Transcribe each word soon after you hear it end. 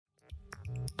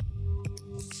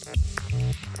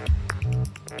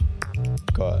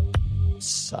I've got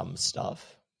some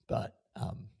stuff, but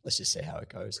let's just see how it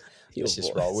goes. Let's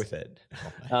just roll with it.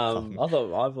 Oh, I thought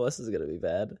my voice was going to be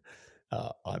bad.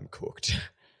 I'm cooked.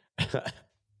 I'm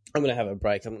going to have a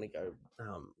break. I'm going to go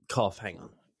cough. Hang on.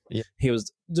 Yeah. He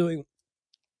was doing...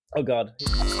 Oh, God.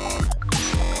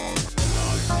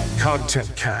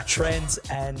 Content catch. Friends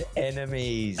and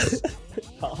enemies.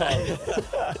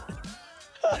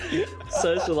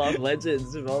 Social Life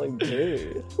Legends Volume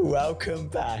 2. Welcome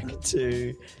back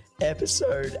to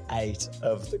episode 8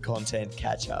 of the Content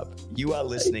Catch-Up. You are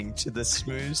listening to the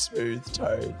smooth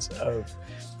tones of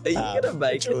Are you going to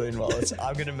make Julian Wallace.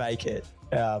 I'm going to make it.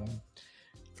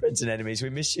 Friends and enemies, we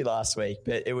missed you last week,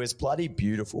 but it was bloody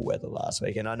beautiful weather last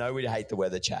week. And I know we hate the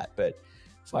weather chat, but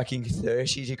fucking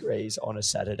 30 degrees on a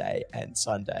Saturday and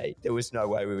Sunday. There was no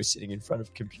way we were sitting in front of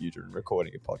a computer and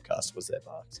recording a podcast, was there,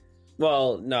 Marks?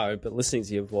 Well, no, but listening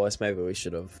to your voice, maybe we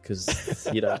should have, because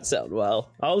you don't sound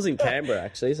well. I was in Canberra,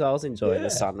 actually, so I was enjoying the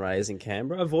sun rays in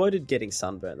Canberra. I avoided getting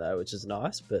sunburnt, though, which is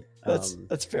nice, but...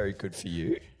 That's very good for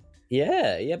you.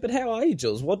 Yeah, but how are you,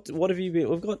 Jules? What have you been...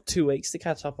 We've got 2 weeks to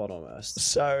catch up on almost.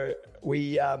 So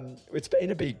we it's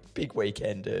been a big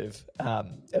weekend of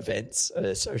events,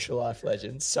 Social Life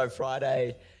Legends. So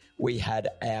Friday we had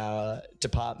our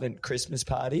department Christmas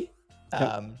party.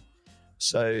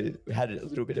 So we had a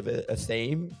little bit of a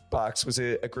theme. Barks was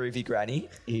a groovy granny.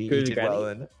 He did granny. Well,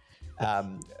 and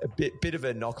a bit of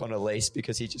a knock on Elise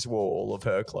because he just wore all of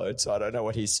her clothes. So I don't know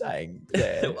what he's saying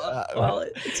there. well,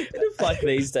 it's a bit of like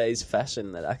these days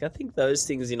fashion that I think those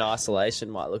things in isolation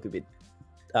might look a bit.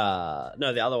 No,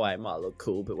 the other way it might look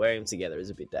cool, but wearing them together is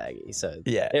a bit daggy. So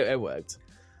yeah, it worked.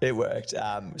 It worked.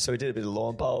 So we did a bit of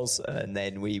lawn bowls, and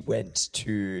then we went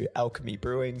to Alchemy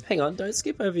Brewing. Hang on, don't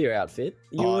skip over your outfit.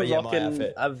 You were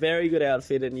rocking a very good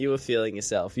outfit, and you were feeling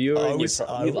yourself. You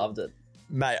loved it.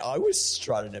 Mate, I was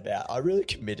strutting about. I really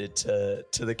committed to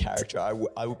the character.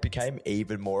 I became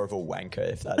even more of a wanker,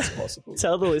 if that's possible.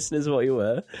 Tell the listeners what you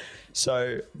were.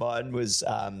 So mine was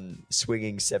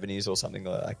swinging 70s or something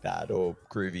like that, or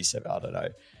groovy 70s, I don't know.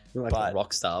 You're like a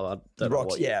rock star. I don't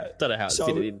know how it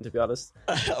fitted in, to be honest.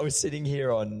 I was sitting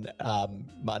here on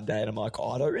Monday and I'm like,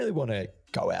 I don't really want to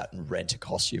go out and rent a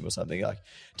costume or something. Like,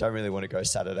 don't really want to go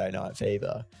Saturday Night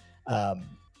Fever.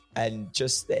 And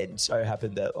just then so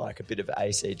happened that like a bit of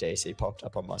AC/DC popped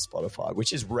up on my Spotify,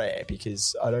 which is rare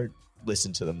because I don't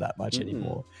listen to them that much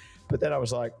anymore. But then I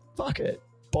was like, fuck it.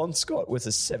 Bon Scott was a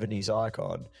 70s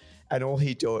icon and all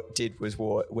he did was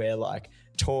wear like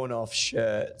torn off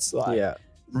shirts,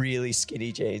 really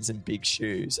skinny jeans and big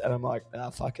shoes. And I'm like,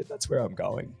 fuck it, that's where I'm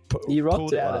going. You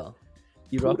rocked it well.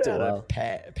 You rocked it well.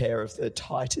 A pair of the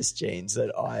tightest jeans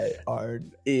that I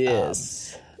own.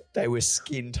 Yes. They were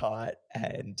skin tight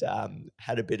and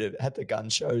had the gun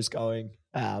shows going,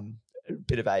 a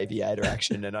bit of aviator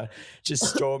action, and I just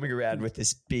storming around with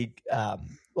this big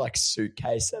like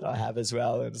suitcase that I have as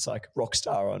well, and it's like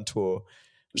Rockstar on tour.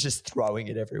 I was just throwing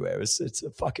it everywhere. It's a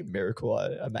fucking miracle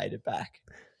I made it back.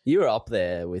 You were up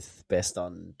there with best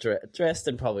on dressed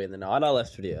and probably in the night. I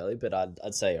left pretty early, but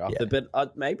I'd say you're up there.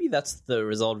 But maybe that's the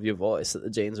result of your voice, that the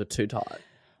jeans were too tight.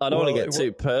 I don't want to get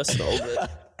too personal,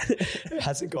 but... It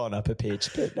hasn't gone up a pitch,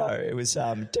 but no, it was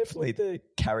definitely the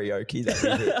karaoke that we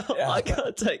did. I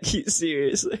can't take you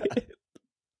seriously.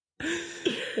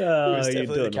 It was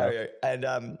definitely the karaoke.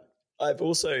 And I've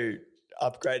also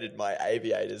upgraded my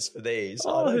aviators for these.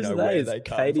 I don't know where they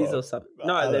come Katie's from. or something?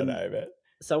 No, I don't know, man.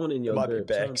 Someone in your might group.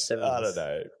 Be Bex. I don't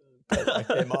know. But like,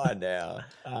 they're mine now.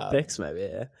 Bex, maybe,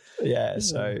 yeah. Yeah,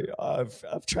 so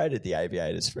I've traded the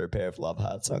aviators for a pair of Love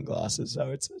Heart sunglasses, so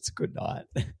it's a good night.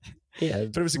 Yeah,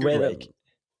 but it was a good week.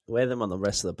 Wear them on the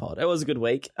rest of the pod. It was a good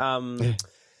week.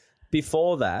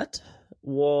 Before that,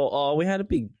 we had a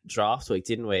big draft week,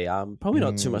 didn't we? Probably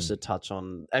not too much to touch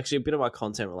on. Actually, a bit of my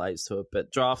content relates to it,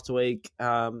 but draft week.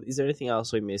 Is there anything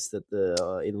else we missed that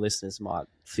the listeners might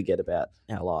forget about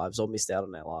our lives or missed out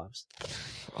on our lives?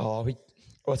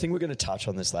 I think we're going to touch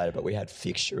on this later, but we had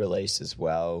fixture release as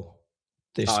well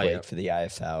this week for the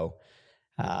AFL.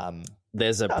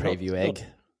 There's a preview egg.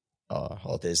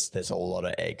 There's a lot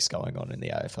of eggs going on in the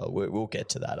AFL. We'll get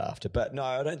to that after. But no,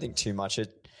 I don't think too much.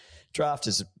 Draft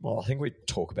is, I think we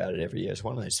talk about it every year. It's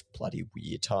one of those bloody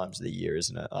weird times of the year,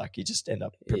 isn't it? Like you just end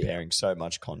up preparing so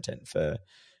much content for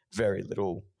very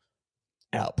little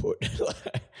output.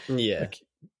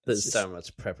 There's so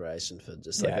much preparation for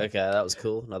just okay, that was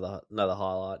cool. Another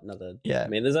highlight, I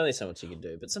mean, there's only so much you can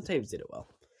do, but some teams did it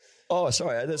well. Oh,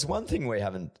 sorry. There's one thing we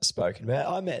haven't spoken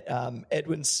about. I met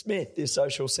Edwin Smith, the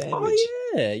social sandwich.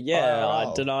 Oh, yeah.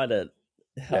 I denied it.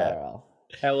 Yeah.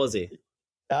 How was he?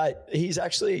 He's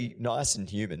actually nice and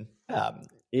human.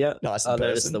 Yeah. Nice and I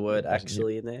noticed person. the word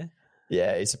actually in there.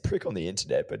 Yeah, he's a prick on the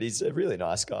internet, but he's a really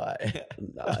nice guy.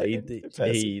 No,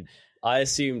 I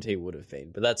assumed he would have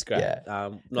been, but that's great. Yeah.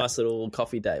 Nice little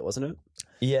coffee date, wasn't it?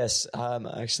 Yes, I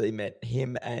actually met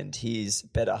him and his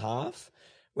better half.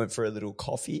 Went for a little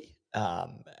coffee,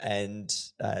 and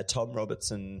Tom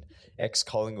Robertson,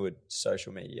 ex-Collingwood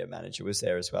social media manager, was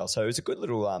there as well. So it was a good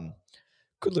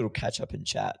little catch up and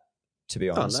chat. To be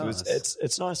honest, nice.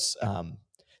 It's nice. I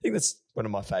think that's one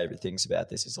of my favorite things about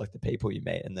this is like the people you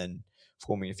meet, and then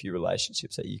forming a few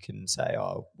relationships that you can say,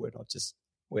 oh,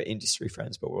 we're industry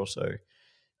friends, but we're also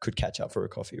could catch up for a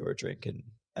coffee or a drink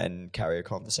and carry a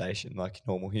conversation like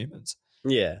normal humans.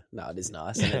 Yeah, no, it is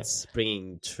nice. And it's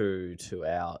bringing true to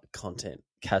our content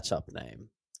catch-up name.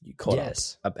 You caught up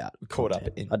about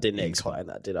content. I didn't explain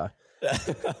that, did I?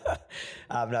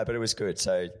 No, but it was good.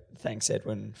 So thanks,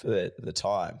 Edwin, for the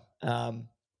time. I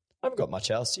haven't got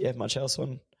much else. Do you have much else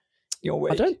on your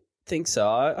week? I don't think so.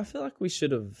 I feel like we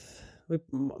should have...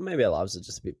 Maybe our lives are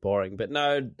just a bit boring, but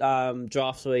no.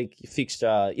 Draft week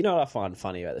fixture. You know what I find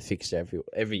funny about the fixture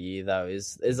every year though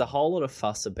is there's a whole lot of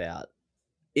fuss about.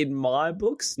 In my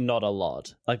books, not a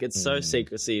lot. Like it's so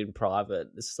secrecy and private.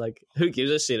 It's like who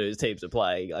gives a shit whose teams are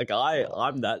playing? Like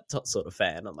I'm that sort of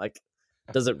fan. I'm like,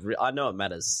 does it? I know it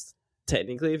matters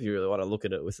technically if you really want to look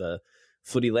at it with a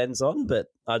footy lens on, but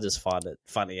I just find it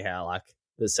funny how like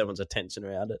there's so much attention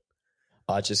around it.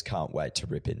 I just can't wait to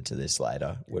rip into this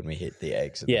later when we hit the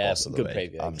eggs. Yeah, the boss of the good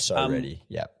week. preview. I'm so ready.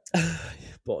 Yeah.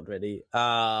 Board ready.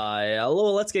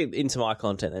 Well, let's get into my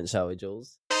content then, shall we,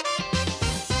 Jules?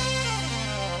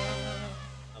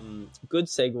 Good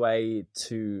segue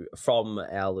from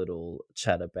our little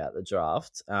chat about the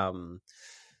draft.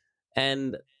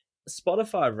 And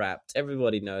Spotify Wrapped,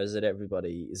 everybody knows it.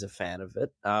 Everybody is a fan of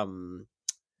it.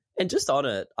 And just on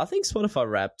it, I think Spotify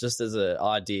Wrapped, just as an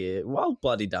idea, well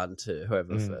bloody done to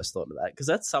whoever first thought of that, because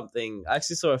that's something. I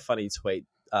actually saw a funny tweet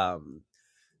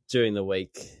during the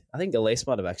week. I think Elise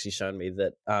might have actually shown me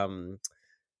that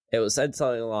it was said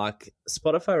something like,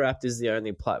 Spotify Wrapped is the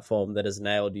only platform that has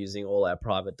nailed using all our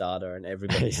private data and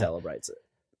everybody celebrates it.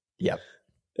 Yep.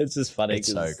 It's just funny.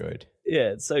 It's so good.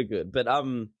 Yeah, it's so good. But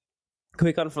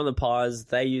quick on from the Pies,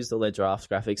 they used all their draft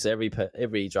graphics. Every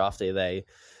draftee they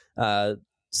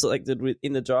selected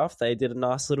in the draft, they did a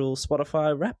nice little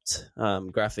Spotify Wrapped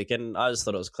graphic, and I just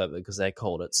thought it was clever because they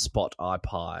called it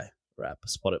Spotify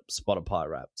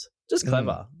Wrapped. Just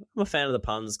clever. I'm a fan of the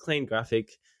puns, clean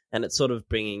graphic, and it's sort of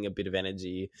bringing a bit of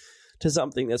energy to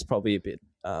something that's probably a bit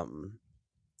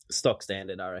stock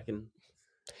standard, I reckon.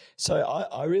 So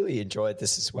I really enjoyed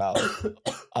this as well.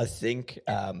 I think...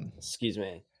 Excuse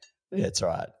me. Yeah, it's all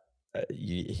right.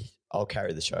 I'll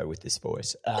carry the show with this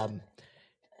voice.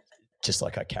 Just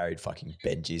like I carried fucking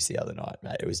Benji's the other night,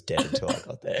 mate. It was dead until I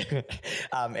got there.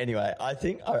 Anyway, I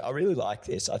think I really like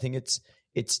this. I think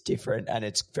it's different and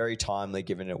it's very timely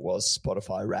given it was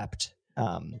Spotify Wrapped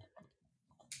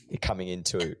coming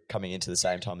into the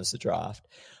same time as the draft.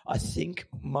 I think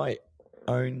my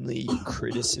only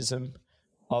criticism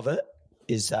of it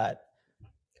is that,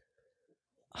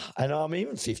 and I'm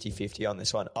even 50-50 on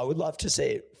this one, I would love to see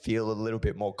it feel a little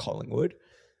bit more Collingwood.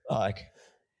 Like,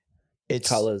 it's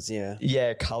colours, yeah.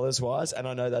 Yeah, colours-wise. And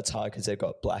I know that's hard because they've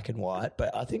got black and white,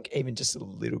 but I think even just a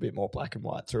little bit more black and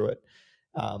white through it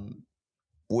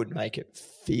would make it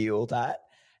feel that.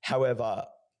 However,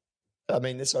 I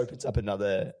mean, this opens up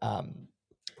another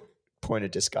point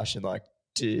of discussion. Like,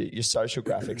 do your social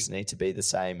graphics need to be the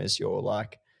same as your,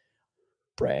 like,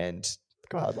 brand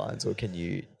guidelines, or can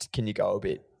you go a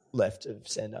bit left of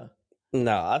centre?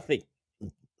 No, I think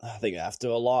I have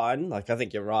to align. Like, I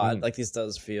think you're right. Like, this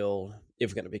does feel,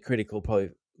 if we're going to be critical, probably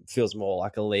feels more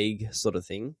like a league sort of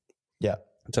thing. Yeah.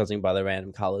 Judging by the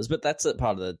random colours. But that's a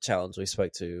part of the challenge we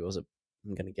spoke to. Was it,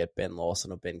 I'm going to get Ben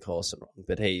Lawson or Ben Corson wrong,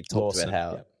 but he talked about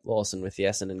how Lawson with the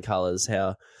Essendon colours,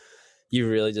 how you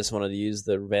really just wanted to use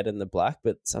the red and the black,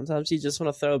 but sometimes you just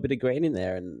want to throw a bit of green in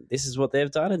there, and this is what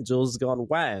they've done, and Jules has gone,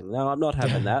 wang, no, I'm not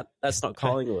having that. That's not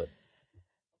Collingwood.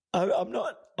 I'm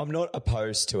not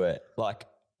opposed to it. Like,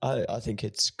 I think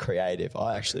it's creative.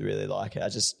 I actually really like it.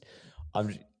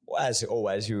 I'm as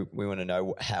always, we want to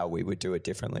know how we would do it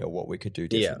differently or what we could do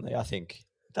differently. Yeah. I think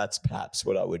that's perhaps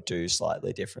what I would do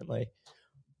slightly differently.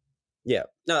 Yeah,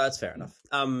 no, that's fair enough.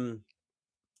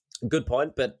 Good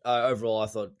point, but overall I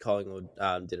thought Collingwood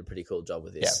did a pretty cool job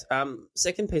with this. Yeah.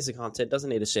 Second piece of content,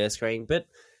 doesn't need a share screen, but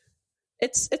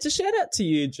it's a shout out to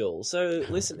you, Jules. So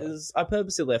listeners, I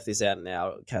purposely left this out in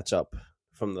our catch up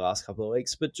from the last couple of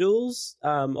weeks, but Jules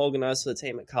organised for the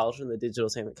team at Carlton, the digital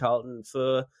team at Carlton,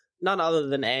 for none other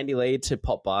than Andy Lee to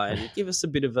pop by and give us a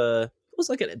bit of it was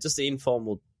like just an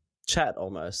informal chat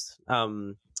almost.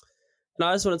 And No,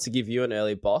 I just wanted to give you an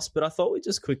early boss, but I thought we'd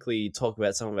just quickly talk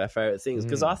about some of our favorite things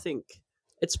because I think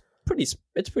it's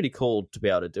pretty cool to be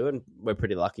able to do, and we're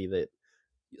pretty lucky that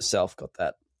yourself got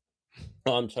that.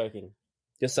 Oh, I'm choking.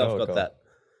 Yourself got that.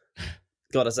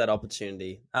 Got us that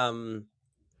opportunity.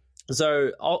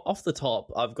 So off the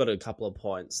top, I've got a couple of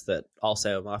points that I'll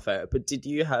say are my favorite. But did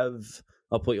you have?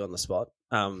 I'll put you on the spot.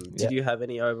 Did you have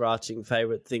any overarching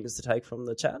favorite things to take from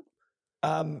the chat?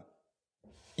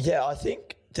 Yeah, I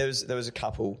think there was a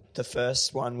couple. The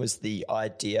first one was the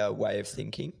idea way of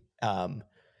thinking.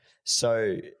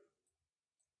 So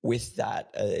with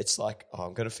that, it's like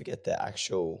I'm going to forget the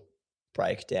actual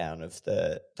breakdown of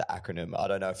the acronym. I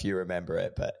don't know if you remember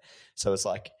it, but so it's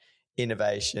like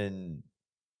innovation,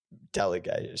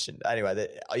 delegation. Anyway,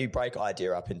 you break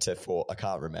idea up into 4. I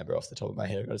can't remember off the top of my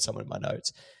head. I've got someone in my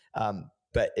notes.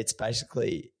 But it's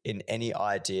basically in any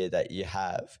idea that you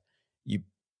have,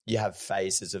 you have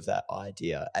phases of that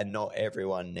idea, and not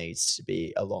everyone needs to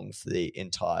be along for the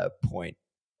entire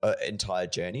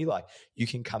journey. Like you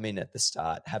can come in at the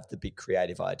start, have the big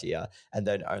creative idea, and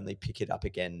then only pick it up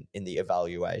again in the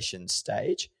evaluation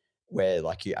stage where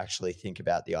like you actually think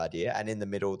about the idea. And in the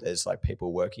middle, there's like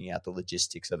people working out the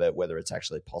logistics of it, whether it's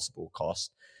actually possible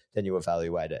cost, then you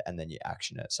evaluate it and then you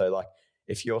action it. So like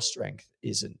if your strength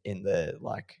isn't in the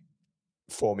like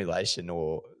formulation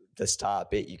or the start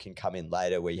bit, you can come in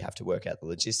later where you have to work out the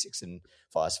logistics, and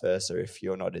vice versa. If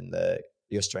you're not in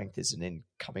your strength isn't in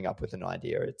coming up with an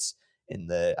idea, it's in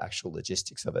the actual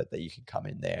logistics of it that you can come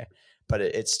in there. But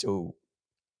it still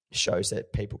shows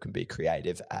that people can be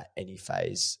creative at any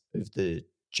phase of the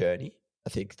journey. I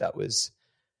think that was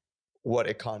what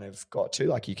it kind of got to,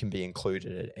 like you can be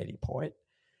included at any point.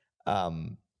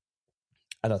 And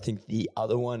I think the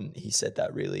other one he said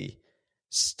that really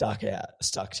stuck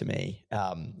to me,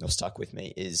 or stuck with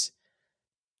me, is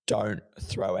don't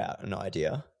throw out an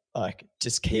idea. Like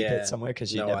just keep it somewhere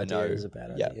because you never know. Is a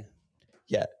bad idea.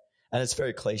 Yeah. And it's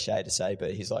very cliche to say,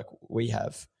 but he's like, we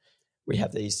have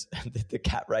these, the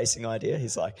cat racing idea.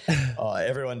 He's like, oh,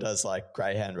 everyone does like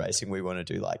greyhound racing. We want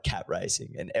to do like cat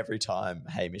racing. And every time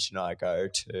Hamish and I go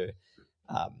to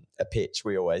a pitch,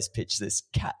 we always pitch this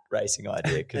cat racing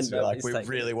idea because we're like, we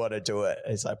really want to do it.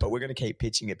 It's like, but we're going to keep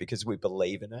pitching it because we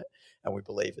believe in it and we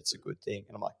believe it's a good thing.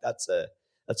 And I'm like, that's a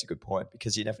good point,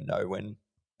 because you never know when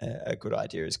a good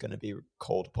idea is going to be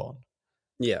called upon.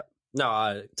 Yeah. No,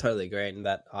 I totally agree. And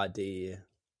that idea,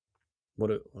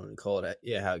 what do we call it?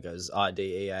 Yeah, how it goes,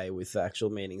 IDEA with the actual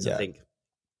meanings. Yeah. I think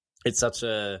it's such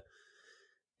a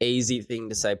easy thing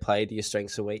to say, play to your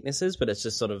strengths and weaknesses, but it's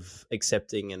just sort of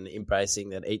accepting and embracing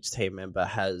that each team member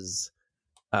has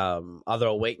either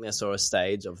a weakness or a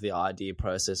stage of the idea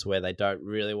process where they don't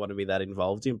really want to be that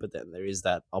involved in, but then there is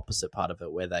that opposite part of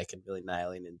it where they can really nail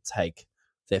in and take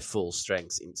their full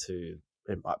strengths into,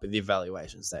 it might be the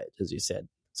evaluation stage, as you said.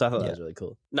 So I thought that was really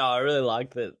cool. No, I really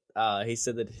like that he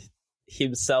said that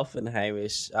himself and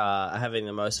Hamish are having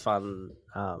the most fun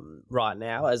right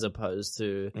now as opposed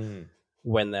to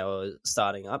when they were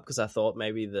starting up, because I thought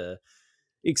maybe the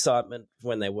excitement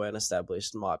when they weren't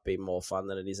established might be more fun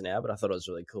than it is now, but I thought it was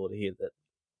really cool to hear that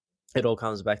it all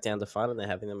comes back down to fun and they're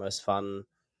having the most fun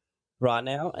right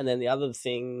now. And then the other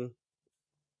thing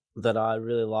that I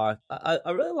really like, I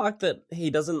really like that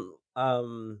he doesn't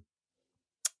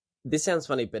this sounds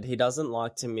funny, but he doesn't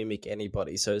like to mimic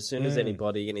anybody. So as soon as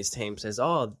anybody in his team says,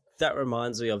 oh, that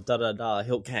reminds me of da-da-da,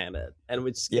 he'll can it. And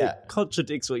which it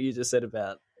contradicts what you just said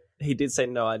about, he did say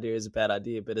no idea is a bad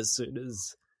idea, but as soon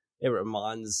as it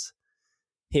reminds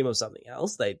him of something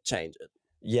else, they change it.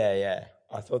 Yeah.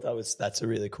 I thought that's a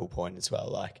really cool point as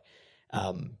well. Like,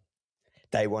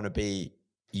 they want to be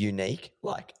unique,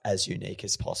 like as unique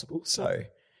as possible. So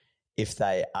if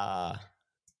they are,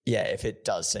 if it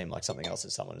does seem like something else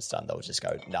that someone has done, they'll just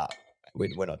go, nah,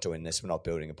 we're not doing this. We're not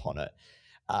building upon it.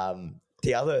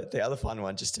 The other fun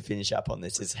one, just to finish up on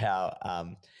this, is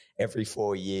how every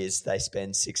 4 years they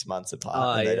spend 6 months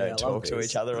apart and they don't talk to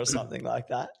each other or something like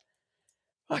that.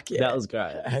 Fuck yeah. That was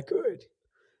great. How good.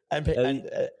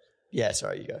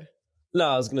 Sorry, you go. No,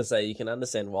 I was going to say you can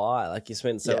understand why. Like you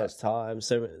spend so much time,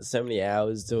 so many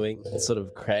hours doing sort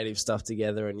of creative stuff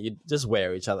together, and you just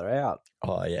wear each other out.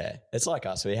 Oh yeah, it's like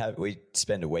us. We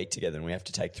spend a week together and we have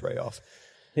to take 3 off.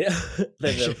 Yeah,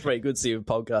 they're pretty good to see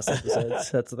podcast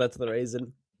episodes. That's the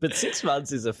reason. But 6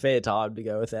 months is a fair time to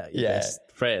go without your best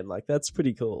friend. Like that's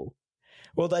pretty cool.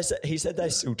 Well, he said they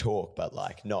still talk, but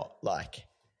like not like.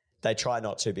 They try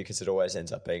not to because it always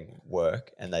ends up being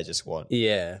work, and they just want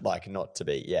like not to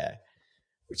be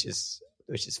which is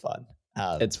fun.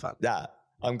 It's fun. Yeah,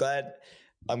 I'm glad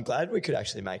we could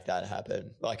actually make that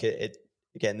happen. Like it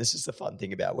again, this is the fun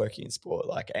thing about working in sport.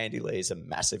 Like Andy Lee is a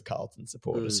massive Carlton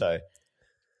supporter. So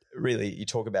really, you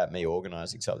talk about me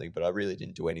organising something, but I really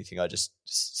didn't do anything. I just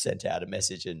sent out a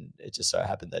message and it just so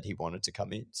happened that he wanted to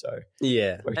come in. So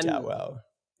yeah, worked out well.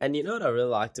 And you know what I really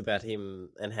liked about him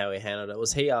and how he handled it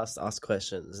was he asked us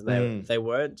questions. And they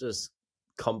weren't just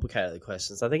complicated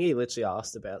questions. I think he literally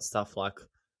asked about stuff like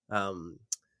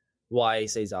why he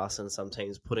sees us and some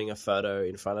teams putting a photo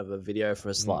in front of a video for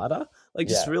a slider. Like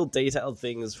just real detailed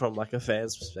things from like a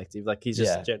fan's perspective. Like he's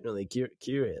just genuinely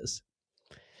curious.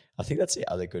 I think that's the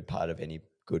other good part of any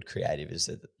good creative is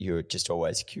that you're just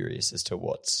always curious as to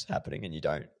what's happening and you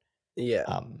don't you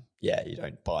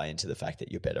don't buy into the fact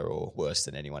that you're better or worse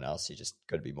than anyone else. You just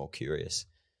got to be more curious.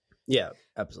 Yeah,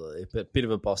 absolutely. But bit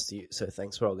of a boss to you, so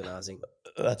thanks for organising.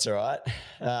 That's all right.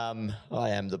 I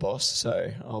am the boss,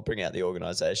 so I'll bring out the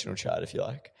organisational chart if you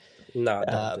like. No,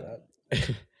 don't do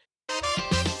that.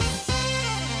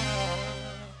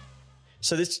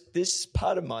 So this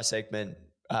part of my segment,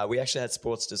 we actually had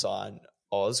Sports Design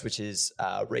Oz, which is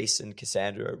Reese and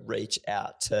Cassandra, reach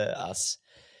out to us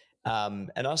and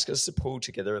ask us to pull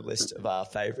together a list of our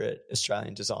favourite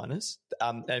Australian designers.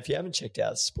 And if you haven't checked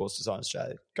out Sports Design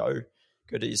Australia, go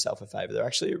do yourself a favour. They're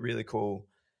actually a really cool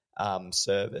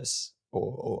service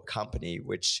or company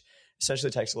which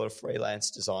essentially takes a lot of freelance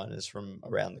designers from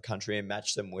around the country and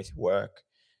match them with work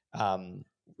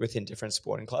within different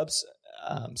sporting clubs.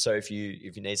 So if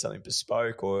you need something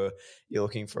bespoke or you're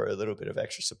looking for a little bit of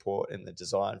extra support in the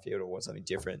design field or want something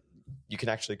different, you can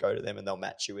actually go to them and they'll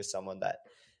match you with someone that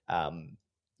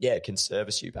can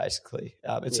service you basically.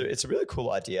 It's a really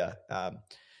cool idea.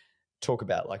 Talk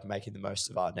about like making the most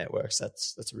of our networks.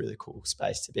 That's a really cool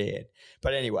space to be in.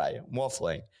 But anyway, I'm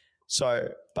waffling. So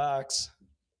Barks,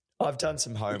 I've done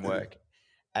some homework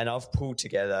and I've pulled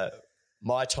together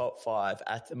my top 5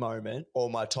 at the moment, or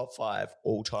my top 5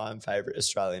 all-time favorite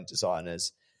Australian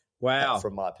designers. Wow.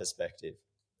 From my perspective.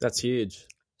 That's huge.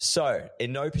 So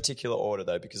in no particular order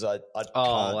though, because I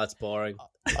can't, that's boring.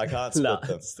 I can't split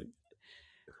them.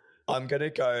 I'm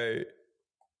going to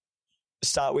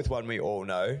start with one we all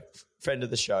know, friend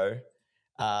of the show,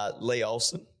 Lee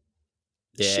Olsen.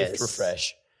 Yes. Shift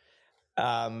Refresh.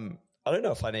 I don't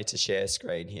know if I need to share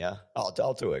screen here.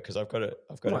 I'll do it because I've got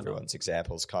everyone's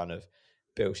examples kind of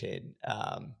built in.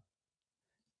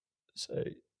 So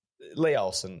Lee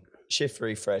Olsen, Shift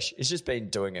Refresh, he's been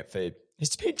doing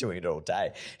it all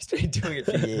day. He's been doing it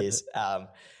for years.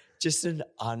 Just an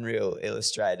unreal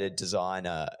illustrated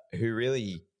designer who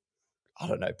really, I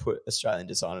don't know, put Australian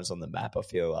designers on the map. I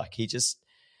feel like he's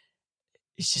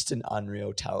just an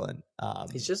unreal talent.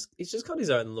 He's just got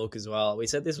his own look as well. We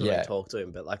said this when we talked to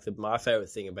him, but like my favorite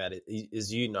thing about it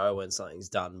is when something's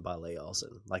done by Lee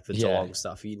Olsen, like the Geelong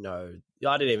stuff.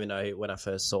 I didn't even know when I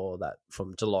first saw that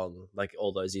from Geelong, like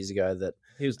all those years ago, that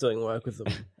he was doing work with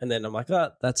them. And then I'm like,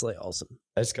 that's Lee Olsen.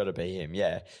 It's got to be him,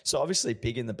 yeah. So obviously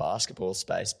big in the basketball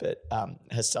space, but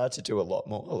has started to do a lot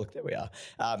more. Oh, look, there we are.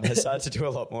 Has started to do a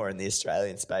lot more in the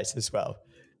Australian space as well.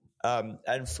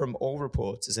 And from all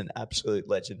reports, is an absolute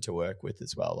legend to work with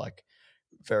as well. Like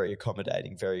very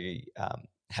accommodating, very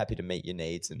happy to meet your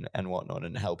needs and whatnot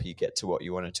and help you get to what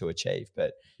you wanted to achieve.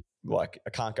 But like I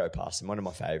can't go past him. One of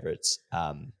my favorites.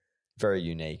 Very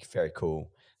unique, very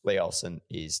cool. Lee Olsen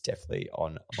is definitely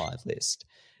on my list.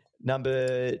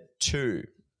 Number 2.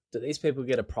 Do these people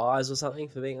get a prize or something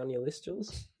for being on your list,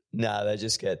 Jules? No, they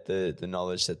just get the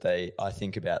knowledge that I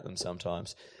think about them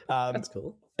sometimes. That's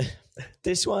cool.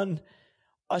 This one,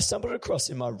 I stumbled across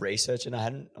in my research, and I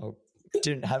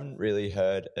haven't really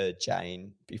heard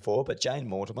Jane before, but Jane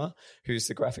Mortimer, who's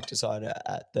the graphic designer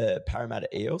at the Parramatta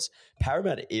Eels.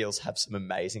 Parramatta Eels have some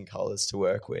amazing colours to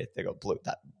work with. They got blue,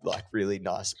 that like really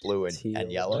nice blue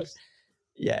and yellow.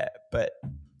 Yeah, but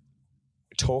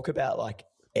talk about like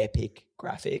epic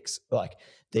graphics. Like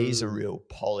these are real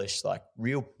polished, like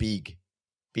real big.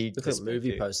 Look at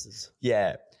movie posters.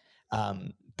 Yeah.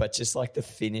 But just like the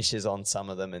finishes on some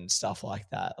of them and stuff like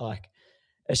that, like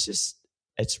it's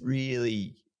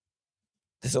really,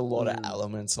 there's a lot of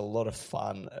elements, a lot of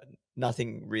fun.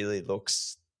 Nothing really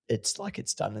looks, it's like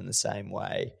it's done in the same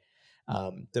way.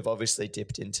 They've obviously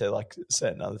dipped into like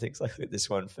certain other things, like this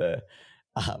one for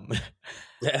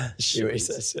Shuey.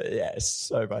 So, yeah, it's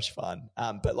so much fun.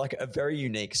 But like a very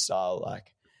unique style,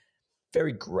 like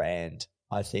very grand,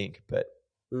 I think, but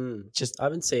just I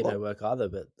haven't seen her work either,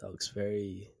 but that looks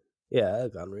very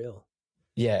unreal.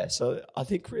 Yeah, so I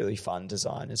think really fun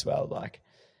design as well. Like,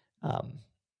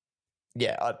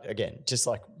 again, just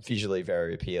like visually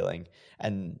very appealing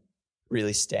and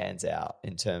really stands out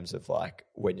in terms of like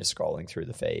when you're scrolling through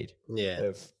the feed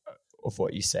of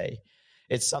what you see.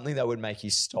 it's something that would make you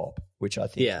stop, which I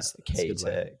think is the key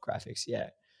to graphics. Yeah.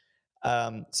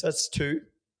 So that's 2.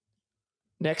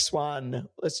 Next one,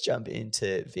 let's jump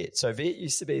into Vit. So Vit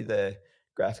used to be the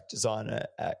graphic designer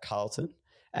at Carlton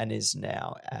and is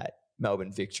now at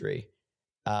Melbourne Victory.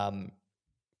 I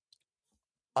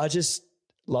just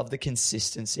love the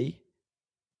consistency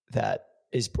that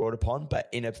is brought upon, but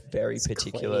in a very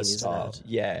particular clean, style.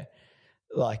 Yeah.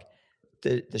 Like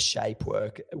the shape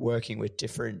working with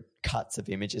different cuts of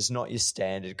images, not your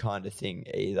standard kind of thing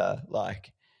either.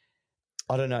 Like,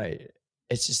 I don't know.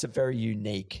 It's just a very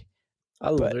unique. I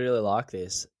really like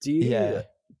this. Do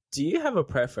you have a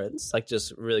preference, like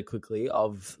just really quickly,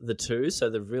 of the two? So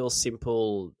the real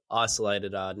simple,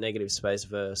 isolated negative space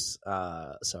verse.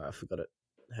 Sorry, I forgot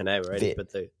her name already. Vit.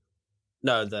 But the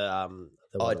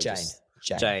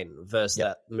Jane versus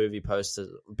that movie poster,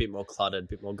 a bit more cluttered, a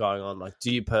bit more going on. Like,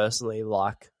 do you personally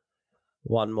like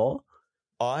one more?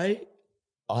 I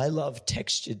love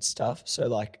textured stuff. So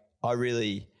like, I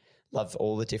really love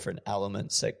all the different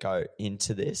elements that go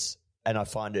into this. And I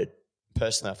find it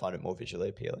more visually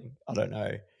appealing. I don't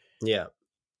know. Yeah.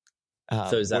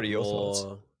 So is that what are your thoughts?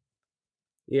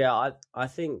 Yeah, I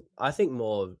think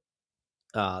more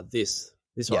this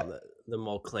one, the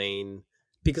more clean,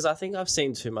 because I think I've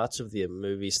seen too much of the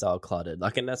movie style cluttered.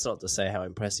 Like, and that's not to say how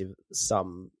impressive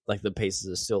some, like, the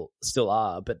pieces are still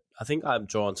are, but I think I'm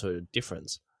drawn to a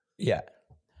difference. Yeah,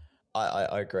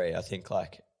 I agree. I think,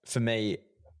 like, for me,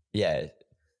 yeah,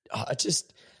 I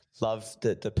just love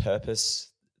the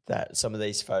purpose that some of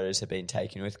these photos have been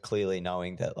taken with, clearly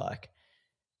knowing that, like,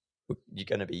 you're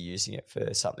going to be using it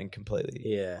for something completely.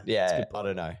 Yeah. I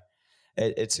don't know.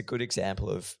 It's a good example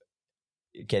of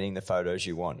getting the photos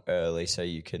you want early so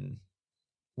you can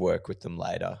work with them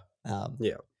later.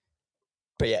 But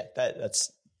yeah,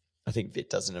 that's, I think Vit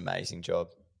does an amazing job.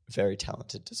 Very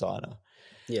talented designer.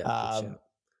 Yeah.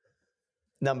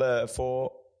 Number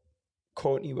 4,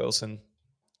 Courtney Wilson,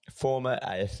 former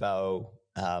AFL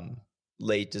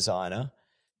lead designer.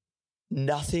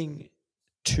 Nothing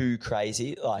too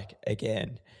crazy. Like,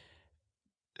 again,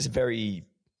 it's very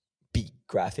big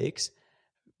graphics,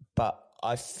 but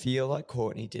I feel like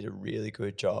Courtney did a really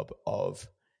good job of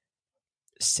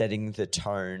setting the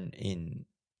tone in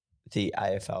the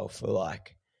AFL for,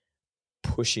 like,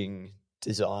 pushing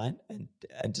design and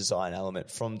design element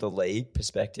from the league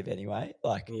perspective anyway.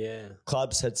 Like,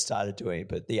 clubs had started doing it,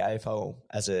 but the AFL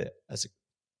as a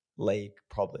league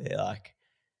probably, like,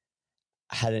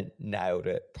 hadn't nailed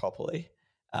it properly.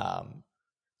 And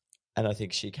I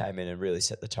think she came in and really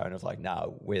set the tone of, like,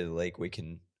 no, we're the league, we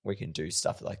can do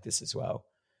stuff like this as well.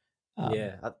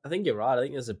 I think you're right. I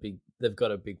think they've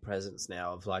got a big presence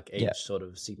now of, like, each sort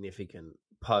of significant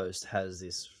post has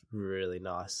this really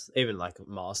nice, even like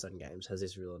Milestone Games has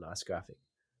this really nice graphic.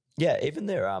 Yeah, even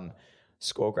their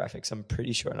score graphics, I'm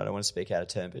pretty sure, and I don't want to speak out of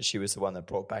turn, but she was the one that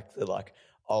brought back the, like,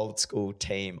 old school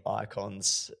team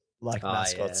icons, like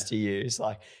mascots to use,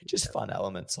 like, just fun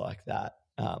elements like that.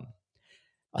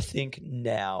 I think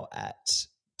now at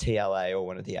TLA or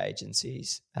one of the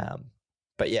agencies,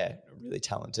 but yeah, really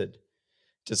talented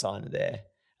designer there.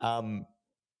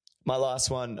 My last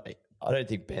one, I don't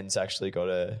think Ben's actually got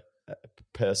a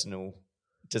personal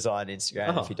design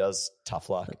Instagram. If he does, tough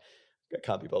luck. I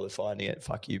can't be bothered finding it.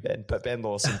 Fuck you, Ben. But Ben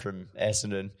Lawson from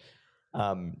Essendon,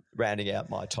 rounding out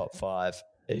my top 5.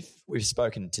 If we've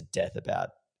spoken to death about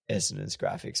Essendon's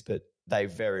graphics, but they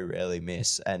very rarely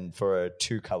miss. And for a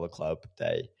 2-color club,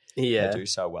 they do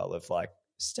so well of, like,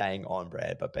 staying on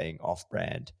brand but being off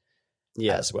brand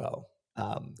as well.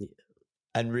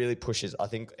 And really pushes, I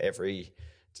think every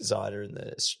designer in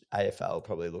the AFL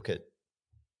probably look at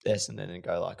Essendon and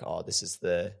go, like, oh, this is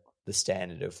the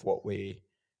standard of what we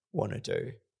want to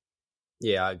do.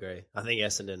 Yeah, I agree. I think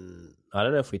Essendon, I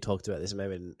don't know if we talked about this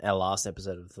maybe in our last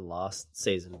episode of the last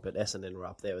season, but Essendon were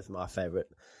up there with my favourite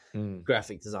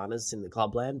graphic designers in the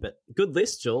clubland. But good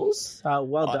list, Jules.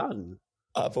 Well done.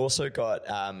 I've also got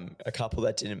a couple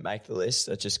that didn't make the list,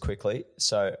 just quickly.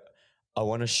 So I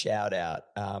want to shout out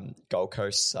Gold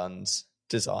Coast Suns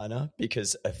designer,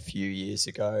 because a few years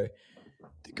ago,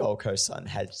 the Gold Coast Sun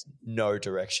had no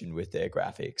direction with their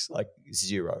graphics, like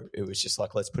zero. It was just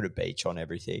like, let's put a beach on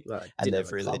everything. Right. And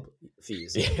they've really,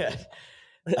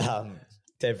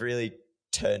 they've really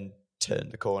turned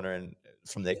the corner, and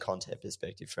from their content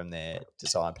perspective, from their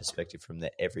design perspective, from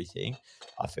their everything,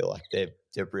 I feel like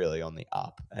they're really on the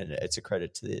up, and it's a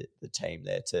credit to the team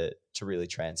there to really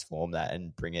transform that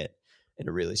and bring it in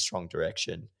a really strong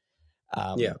direction.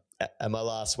 And my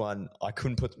last one, I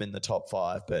couldn't put them in the top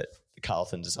 5, but the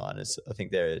Carlton designers, I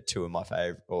think they're 2 of my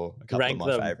favorite, or a couple of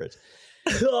my favorites.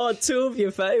 Oh, two of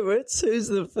your favourites. Who's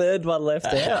the third one left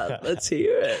out? Let's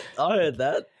hear it. I heard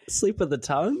that. Slip of the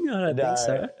tongue? I don't think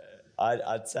so.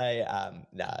 I'd say,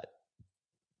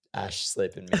 Ash,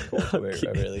 Slip, and Mick all do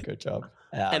a really good job.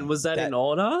 And was that in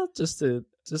order? Just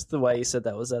the way you said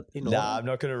that, was that in order? No, I'm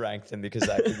not going to rank them because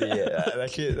that could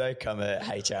be they come a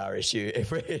HR issue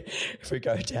if we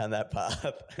go down that path.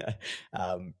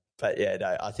 But yeah,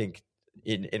 no, I think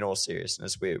in all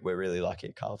seriousness, we're really lucky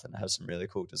at Carlton to have some really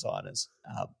cool designers.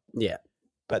 Yeah,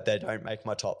 but they don't make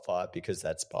my top 5 because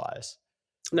that's bias.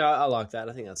 No, I like that.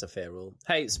 I think that's a fair rule.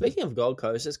 Hey, speaking of Gold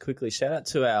Coast, just quickly, shout out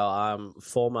to our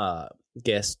former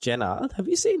guest, Jenna. Have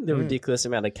you seen the ridiculous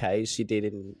amount of Ks she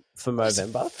did for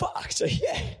Movember? Fuck, so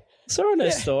yeah. Saw on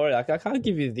her story. Like, I can't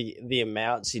give you the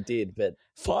amount she did, but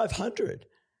 500.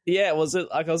 Yeah, was it?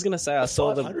 Like I was going to say, I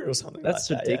saw them or something. That's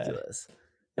like ridiculous. That,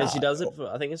 yeah. And she does it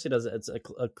for. I think she does it. It's a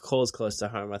cause close to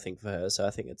home. I think for her, so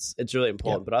I think it's really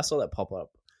important. But I saw that pop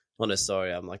up on her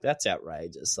story. I'm like, that's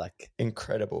outrageous. Like,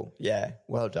 incredible. Yeah,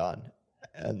 well done.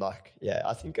 And like, yeah,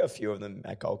 I think a few of them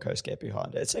at Gold Coast get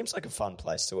behind it. It seems like a fun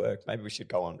place to work. Maybe we should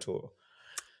go on tour.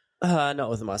 Not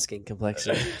with my skin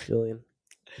complexion, Julian.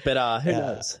 But who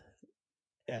knows?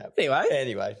 Yeah.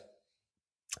 Anyway,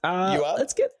 you up?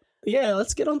 Let's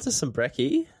get on to some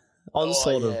brekkie.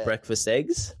 Onslaught of breakfast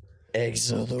eggs.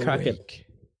 Eggs of the week.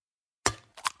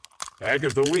 Egg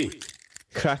of the week.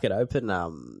 Crack it open.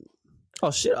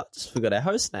 Oh shit! I just forgot our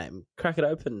host name. Crack it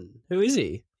open. Who is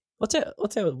he? What's our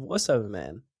voiceover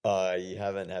man? Oh, you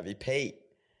haven't, have you, Pete?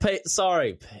 Pete.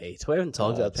 Sorry, Pete. We haven't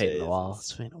talked about Pete in a while.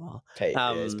 It's been a while. Pete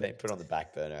has been put on the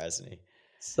back burner, hasn't he?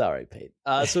 Sorry, Pete.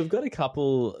 So we've got a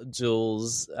couple,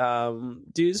 Jules. Do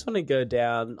you just want to go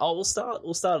down? Oh, we'll start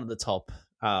at the top.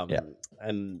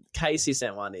 And Casey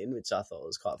sent one in, which I thought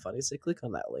was quite funny. So click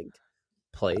on that link,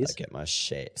 please. I'll get my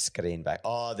screen back.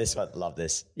 Oh, this one. Love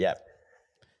this. Yep.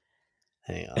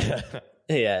 Hang on.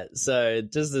 Yeah. So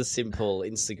just a simple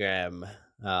Instagram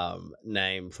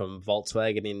name from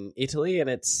Volkswagen in Italy, and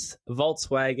it's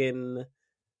Volkswagen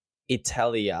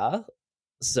Italia.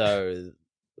 So,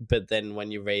 but then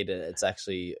when you read it, it's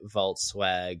actually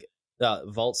Volkswagen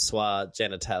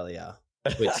Genitalia,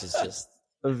 which is just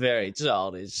a very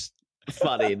childish,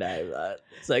 funny name, right?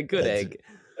 So good egg.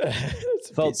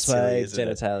 Volkswagen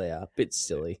Genitalia. Bit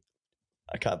silly.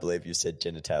 I can't believe you said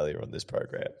genitalia on this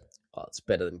program. Oh, it's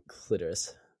better than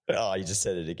clitoris. Oh, you just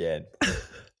said it again.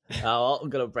 Well, I've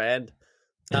got a brand.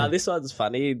 This one's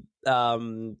funny.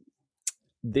 Someone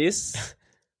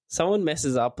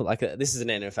messes up, this is an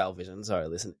NFL vision. Sorry,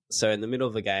 listen. So in the middle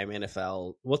of a game,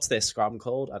 NFL, what's their scrum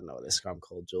called? I don't know what their scrum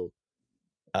called, Jewel.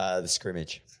 The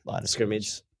scrimmage. Line of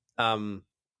scrimmage. One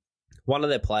of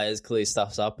their players clearly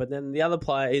stuffs up, and then the other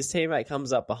player, his teammate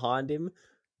comes up behind him,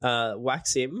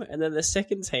 whacks him, and then the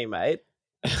second teammate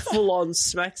full on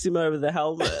smacks him over the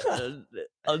helmet. And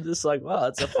I'm just like, wow,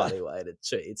 that's a funny way to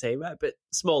treat your teammate. But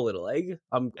small little egg.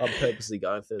 I'm purposely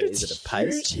going through these at a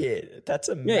pace. Huge hit. That's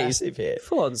a massive hit.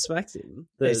 Full on smacks him.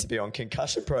 Needs to be on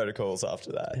concussion protocols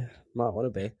after that. Might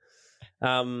want to be.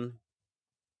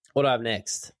 What do I have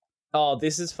next? Oh,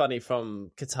 this is funny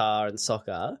from Qatar and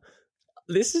soccer.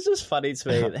 This is just funny to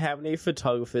me. How many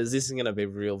photographers? This is going to be a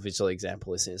real visual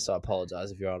example, listeners. So I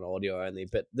apologize if you're on audio only.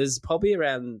 But there's probably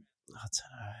around, I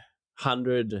don't know,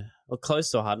 100 or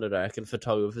close to 100, I reckon,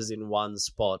 photographers in one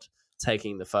spot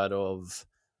taking the photo of,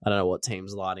 I don't know what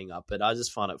team's lining up. But I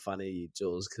just find it funny,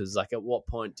 Jules, because like, at what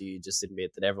point do you just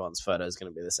admit that everyone's photo is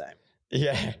going to be the same?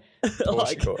 Yeah.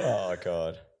 Oh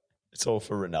God, it's all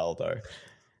for Ronaldo.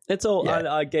 It's all.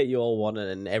 Yeah. I get you all want it,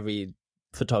 and every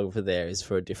photographer there is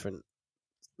for a different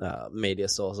media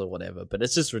source or whatever, but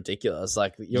it's just ridiculous.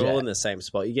 Like, you're all in the same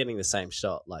spot, you're getting the same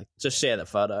shot. Like, just share the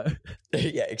photo.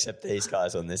 Yeah, except these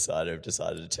guys on this side have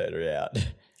decided to turn it out.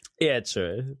 Yeah,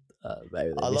 true.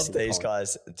 Maybe I love these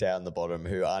guys down the bottom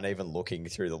who aren't even looking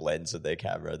through the lens of their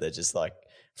camera. They're just like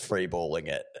freeballing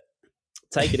it.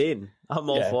 Take it in. I'm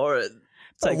all for it.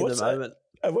 Taking the moment.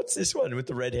 What's this one with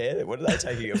the red hair? What are they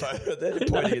taking a photo? They're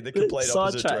pointing in the complete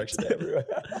opposite direction everywhere.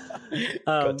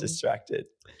 Got distracted.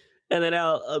 And then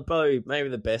our probably maybe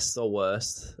the best or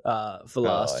worst for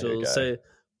last, Jules.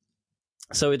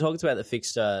 So we talked about the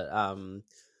fixture.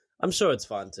 I'm sure it's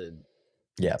fun to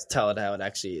tell it how it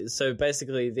actually is. So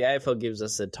basically, the AFL gives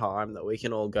us a time that we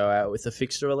can all go out with a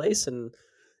fixture release, and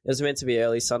it was meant to be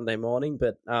early Sunday morning,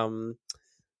 but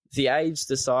the Age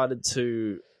decided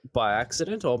to, by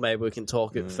accident, or maybe we can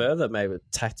talk it further, maybe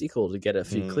tactical to get a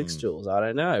few clicks, Jules. I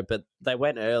don't know, but they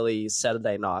went early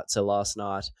Saturday night, so last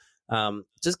night.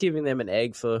 Just giving them an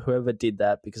egg for whoever did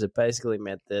that, because it basically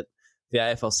meant that the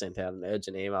AFL sent out an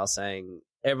urgent email saying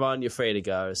everyone, you're free to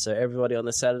go. So everybody on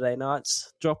the Saturday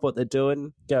nights, drop what they're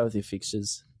doing, go with your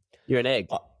fixtures. You're an egg.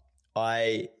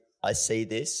 I see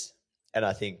this, and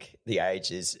I think the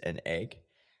age is an egg,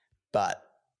 but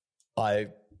I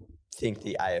think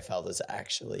the AFL is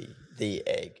actually the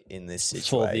egg in this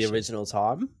situation. For the original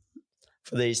time?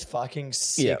 For these fucking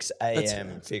 6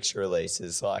 a.m. fixture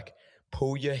releases, like,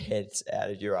 pull your heads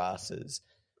out of your asses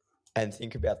and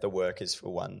think about the workers for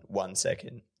one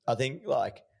second. I think,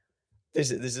 like,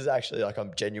 this is actually, like,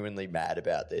 I'm genuinely mad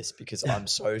about this because I'm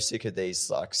so sick of these,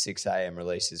 like, 6 a.m.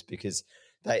 releases because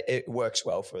it works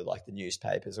well for, like, the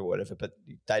newspapers or whatever, but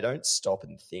they don't stop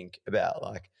and think about,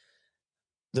 like,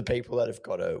 the people that have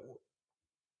got to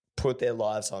put their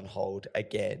lives on hold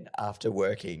again after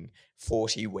working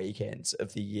 40 weekends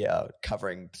of the year,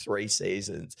 covering 3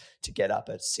 seasons, to get up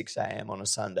at 6 a.m. on a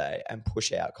Sunday and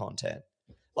push out content.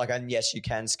 Like, and yes, you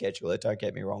can schedule it, don't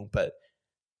get me wrong, but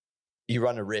you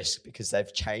run a risk because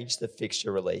they've changed the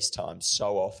fixture release time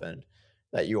so often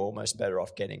that you're almost better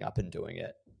off getting up and doing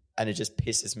it. And it just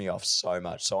pisses me off so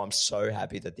much. So I'm so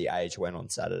happy that the Age went on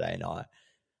Saturday night.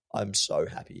 I'm so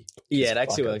happy. Yeah, it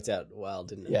actually worked out well,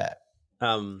 didn't it? Yeah.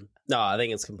 No, I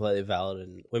think it's completely valid,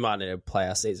 and we might need to play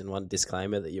our season 1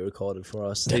 disclaimer that you recorded for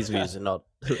us. These views are not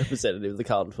representative of the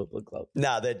Carlton Football Club.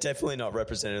 No, they're definitely not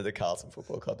representative of the Carlton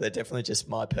Football Club. They're definitely just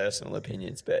my personal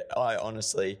opinions. But I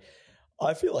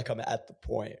feel like I'm at the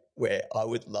point where I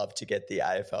would love to get the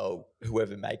AFL,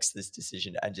 whoever makes this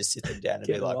decision, and just sit them down and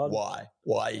be like, why?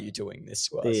 Why are you doing this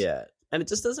to us? Yeah. And it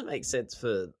just doesn't make sense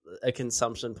for a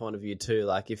consumption point of view too.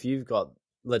 Like, if you've got,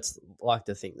 let's like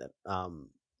to think that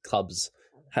clubs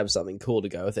have something cool to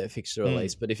go with their fixture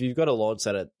release, but if you've got to launch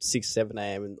that at 6, 7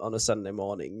 a.m. on a Sunday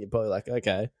morning, you're probably like,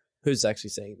 okay, who's actually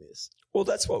seeing this? Well,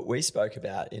 that's what we spoke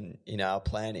about in our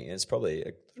planning. It's probably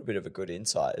a little bit of a good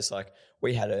insight. It's like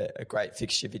we had a great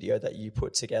fixture video that you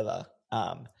put together,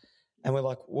 and we're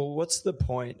like, well, what's the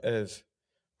point of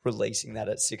releasing that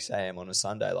at 6 a.m. on a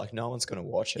Sunday? Like, no one's going to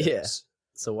watch it. Yeah, it's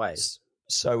a waste.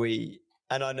 So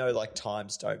and I know, like,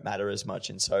 times don't matter as much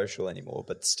in social anymore,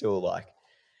 but still, like,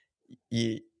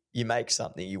 you make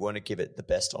something, you want to give it the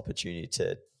best opportunity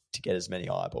to get as many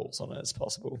eyeballs on it as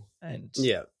possible. And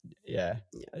yeah,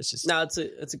 it's just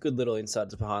it's a good little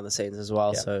insight to behind the scenes as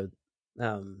well. Yeah. So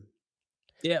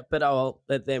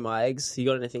but they're my eggs. You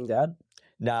got anything to add?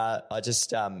 Nah, I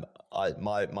just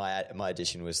my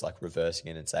addition was like reversing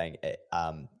it and saying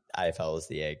AFL is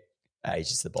the egg,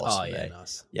 Age is the boss. Oh yeah,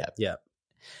 nice. Yeah.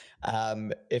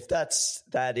 If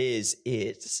that is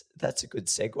it, that's a good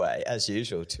segue, as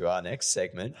usual, to our next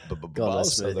segment,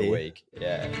 Boss of the Week.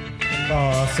 Yeah.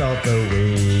 Boss of the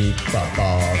Week.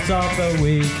 Boss of the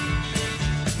Week.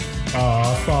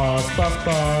 Boss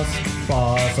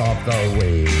of the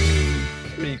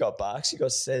Week. What do you got, Barks?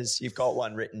 You've got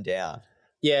one written down.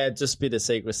 Yeah, just a bit of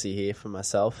secrecy here for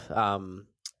myself. I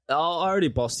already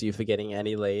bossed you for getting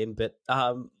Annie Lee in, but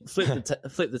flip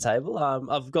the table.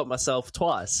 I've got myself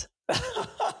twice,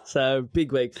 so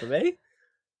big week for me.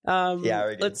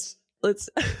 Arrogance. Let's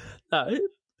no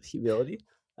humility.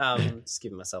 Just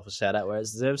giving myself a shout out where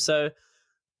it's deserved. So,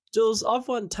 Jules, I've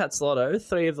won Tats Lotto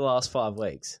 3 of the last 5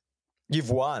 weeks. You've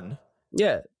won?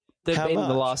 Yeah, they've How been much?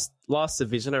 the last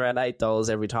division around $8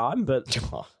 every time, but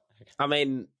I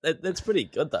mean that's pretty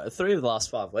good though. 3 of the last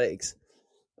 5 weeks.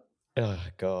 Oh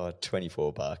God,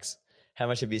 $24. How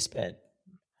much have you spent?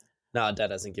 No,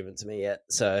 Dad hasn't given it to me yet,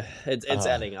 so it's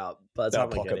adding up. By the time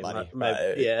I get pocket him, money.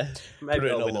 maybe Put it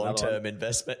in I'll a win another long-term one.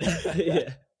 investment.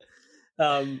 Yeah.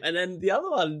 And then the other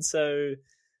one, so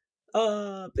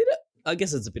I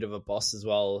guess it's a bit of a boss as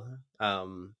well.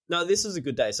 No, this was a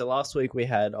good day. So last week we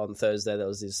had on Thursday, there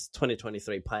was this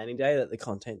 2023 planning day that the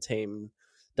content team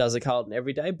does at Carlton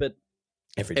every day, but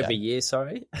every year,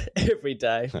 sorry. Every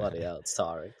day. Bloody hell, it's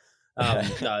tiring.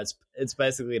 No, it's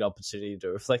basically an opportunity to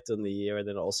reflect on the year and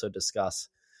then also discuss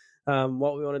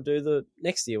what we want to do the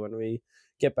next year when we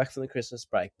get back from the Christmas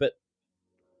break. But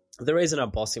the reason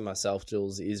I'm bossing myself,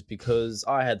 Jules, is because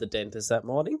I had the dentist that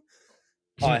morning.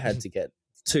 I had to get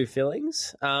 2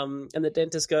 fillings. And the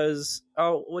dentist goes,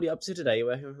 "Oh, what are you up to today? You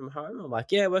working from home?" I'm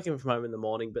like, "Yeah, working from home in the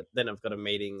morning, but then I've got a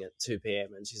meeting at 2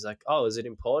 p.m. And she's like, "Oh, is it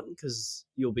important? Because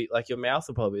you'll be like, your mouth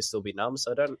will probably still be numb.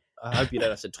 So I hope you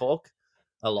don't have to talk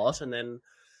a lot." And then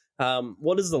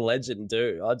what does the legend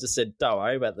do? I just said, "Don't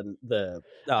worry about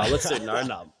let's do no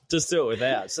numb. Just do it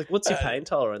without." She's like, "What's your pain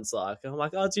tolerance like?" And I'm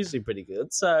like, "Oh, it's usually pretty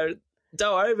good. So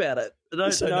don't worry about it. No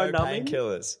numbing.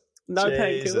 Painkillers. No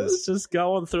Jesus. painkillers. Just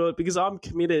go on through it because I'm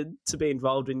committed to be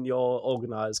involved in your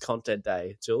organised content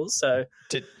day, Jules." So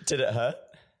Did it hurt?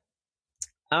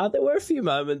 There were a few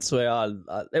moments where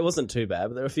it wasn't too bad,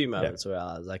 but there were a few moments where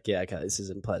I was like, yeah, okay, this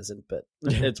isn't pleasant, but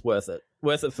it's worth it.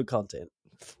 Worth it for content.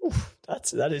 Oof,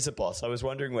 that is a boss. I was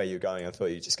wondering where you're going. I thought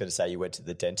you were just going to say you went to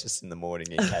the dentist in the morning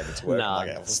and came into work. Nah,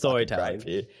 like, storytelling. Great for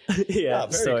you. Yeah,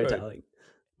 very storytelling.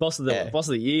 Boss of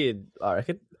the year, I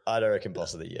reckon. I don't reckon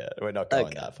boss of the year. We're not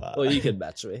going that far. Well, you can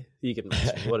match me.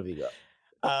 What have you got?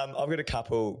 I've got a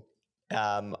couple.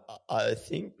 I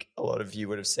think a lot of you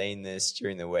would have seen this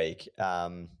during the week.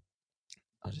 I'll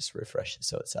just refresh it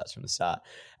so it starts from the start.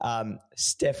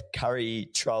 Steph Curry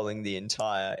trolling the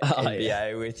entire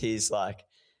NBA with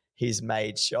his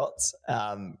made shots,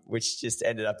 which just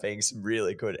ended up being some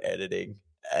really good editing.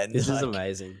 And this is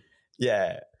amazing.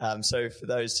 Yeah. So for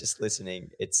those just listening,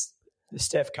 it's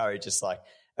Steph Curry just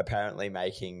apparently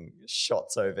making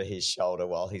shots over his shoulder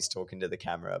while he's talking to the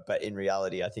camera. But in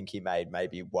reality, I think he made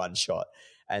maybe one shot,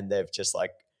 and they've just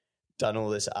done all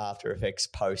this After Effects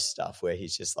post stuff where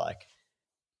he's just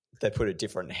they put a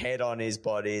different head on his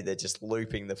body. They're just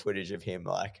looping the footage of him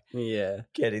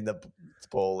getting the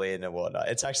ball in and whatnot.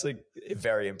 It's actually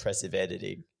very impressive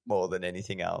editing more than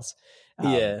anything else.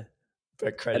 But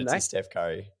credit to Steph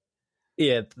Curry.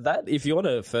 Yeah, that if you want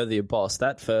to further your boss,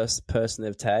 that first person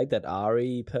they've tagged, that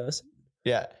Ari person,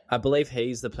 I believe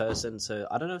he's the person. So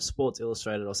I don't know if Sports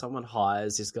Illustrated or someone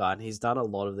hires this guy, and he's done a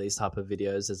lot of these type of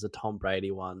videos. There's a Tom Brady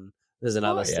one. There's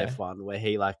another Steph one where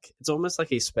he it's almost like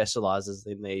he specializes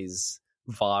in these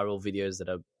viral videos that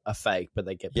are fake, but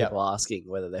they get people asking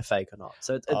whether they're fake or not.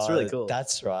 So it's really cool.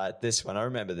 That's right. This one, I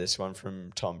remember this one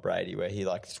from Tom Brady where he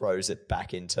throws it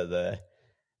back into the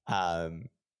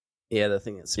the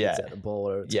thing that spits out the ball,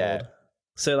 or it's called.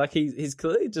 So he's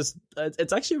clearly just,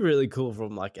 it's actually really cool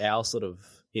from our sort of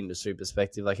industry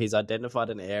perspective. He's identified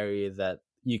an area that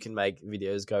you can make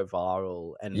videos go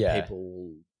viral and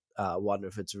people wonder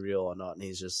if it's real or not. And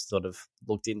he's just sort of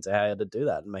looked into how to do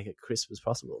that and make it crisp as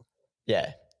possible.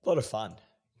 Yeah. A lot of fun.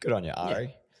 Good on you,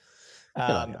 Ari.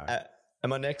 And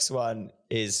my next one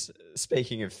is,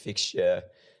 speaking of fixture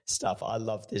stuff, I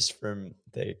love this from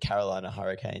the Carolina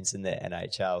Hurricanes in their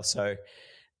NHL. So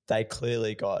they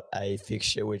clearly got a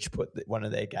fixture which put one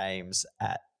of their games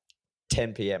at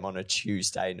 10 p.m. on a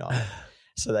Tuesday night.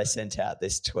 So they sent out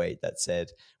this tweet that said,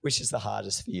 which is the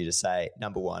hardest for you to say?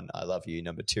 Number 1, I love you.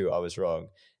 Number 2, I was wrong.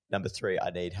 Number 3, I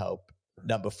need help.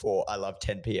 Number 4, I love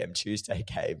 10 p.m. Tuesday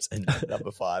games. And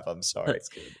number 5, I'm sorry. That's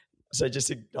good. So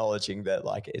just acknowledging that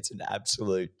it's an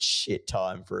absolute shit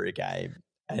time for a game,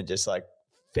 and just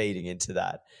feeding into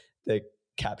that. The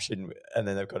caption, and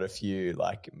then they've got a few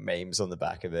memes on the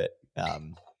back of it.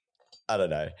 I don't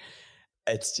know.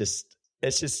 It's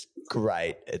just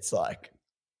great. It's I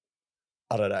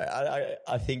don't know.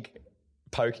 I think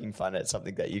poking fun at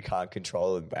something that you can't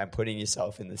control and putting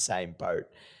yourself in the same boat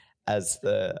as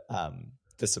the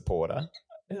supporter.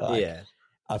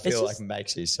 I feel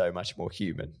makes you so much more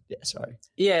human. Yeah, sorry.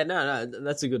 Yeah, no,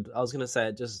 that's a good. I was going to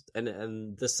say just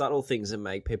and the subtle things that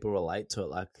make people relate to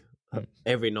it,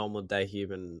 every normal day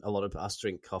human. A lot of us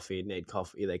drink coffee, need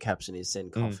coffee. Their caption is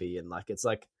send coffee, and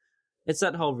it's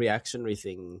that whole reactionary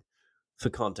thing for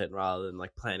content rather than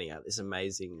planning out this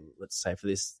amazing, let's say for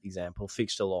this example,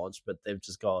 fixture launch, but they've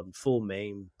just gone full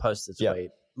meme, post a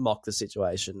tweet, mock the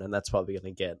situation, and that's probably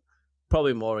going to get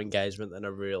probably more engagement than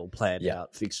a real planned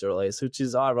out fixture release, which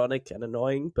is ironic and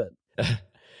annoying, but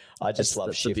I just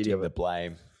love shifting the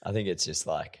blame. I think it's just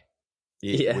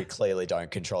we clearly don't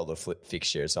control the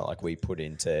fixture. It's not like we put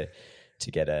in to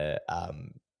get a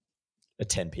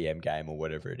 10 p.m. game or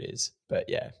whatever it is. But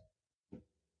yeah,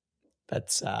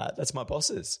 that's my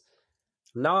bosses.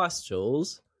 Nice,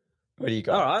 Jules. What do you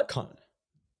got? All right.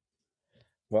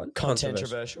 What?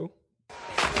 Controversial?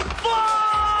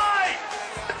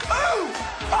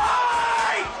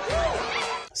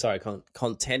 Sorry,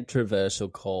 controversial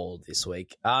call this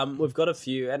week. We've got a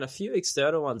few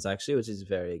external ones actually, which is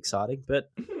very exciting.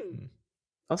 But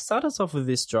I'll start us off with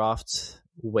this draft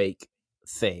week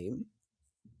theme.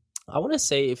 I want to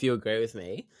see if you agree with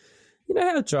me. You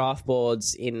know how draft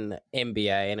boards in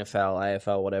NBA, NFL,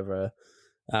 AFL, whatever,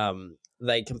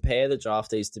 they compare the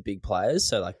draftees to big players.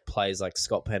 So players like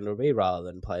Scott Pendlebury rather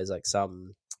than players like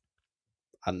some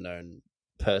unknown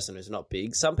person who's not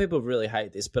big. Some people really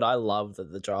hate this, but I love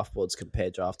that the draft boards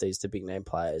compare draftees to big name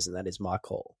players, and that is my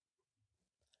call.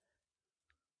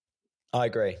 I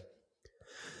agree.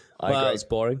 I agree. It's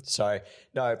boring. Sorry.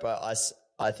 No, but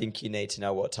I think you need to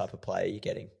know what type of player you're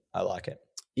getting. I like it.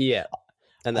 Yeah.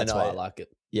 And that's why I like it.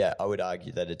 Yeah, I would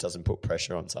argue that it doesn't put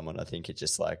pressure on someone. I think it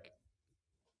just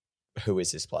who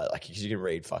is this player? You can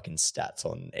read fucking stats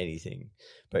on anything,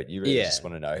 but you really just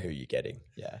want to know who you're getting.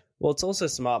 Yeah. Well, it's also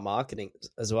smart marketing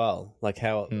as well.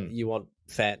 How you want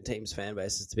teams' fan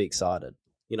bases to be excited.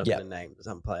 You're not Yeah. going to name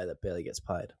some player that barely gets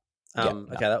played. Yeah,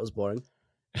 Okay, that was boring.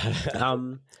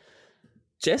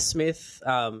 Jess Smith,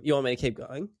 you want me to keep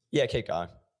going? Yeah, keep going.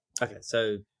 Okay,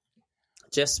 so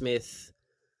Jess Smith,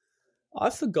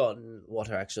 I've forgotten what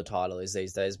her actual title is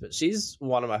these days, but she's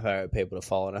one of my favorite people to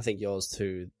follow, and I think yours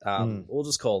too. We'll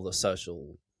just call the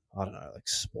social, I don't know, like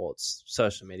sports,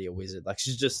 social media wizard. Like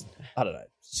she's just, I don't know,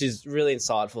 she's really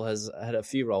insightful, has had a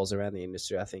few roles around the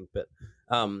industry, I think, but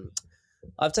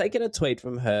I've taken a tweet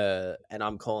from her and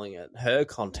I'm calling it her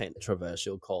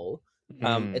content-troversial call.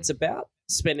 It's about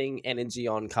spending energy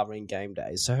on covering game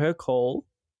days. So her call,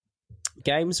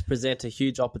 games present a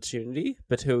huge opportunity,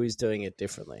 but who is doing it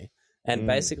differently? And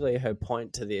basically her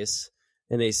point to this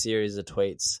in these series of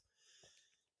tweets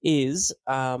is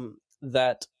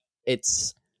that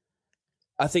it's,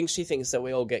 I think she thinks that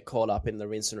we all get caught up in the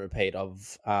rinse and repeat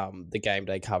of the game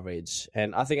day coverage.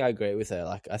 And I think I agree with her.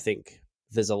 Like, I think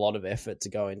there's a lot of effort to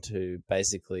go into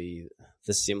basically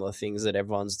the similar things that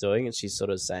everyone's doing. And she's sort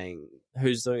of saying,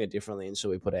 who's doing it differently and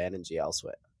should we put our energy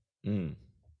elsewhere? What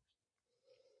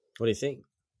do you think?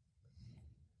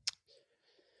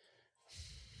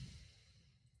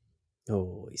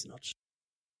 Oh, he's not sure.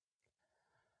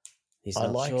 He's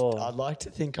not sure. I'd like to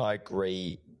think I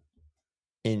agree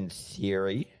in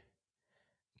theory,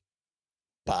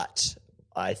 but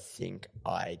I think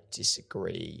I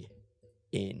disagree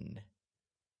in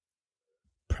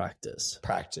practice.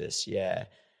 Yeah,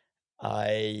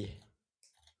 I'm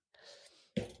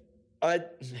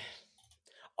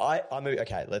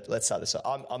okay. Let's start this.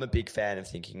 I'm a big fan of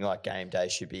thinking like game day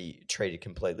should be treated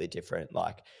completely different.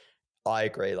 Like, I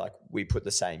agree. Like, we put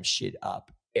the same shit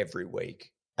up every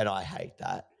week, and I hate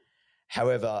that.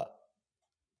 However,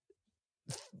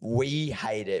 we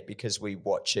hate it because we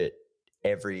watch it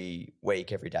every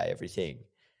week, every day, everything.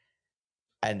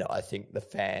 And I think the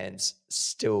fans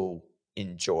still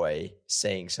enjoy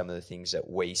seeing some of the things that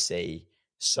we see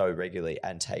so regularly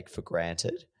and take for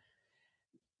granted.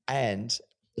 And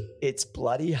it's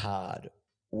bloody hard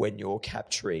when you're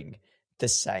capturing the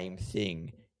same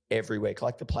thing every week.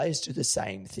 Like, the players do the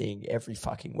same thing every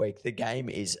fucking week. The game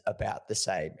is about the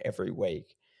same every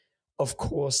week. Of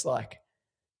course, like,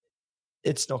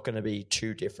 it's not going to be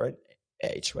too different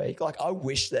each week. Like, I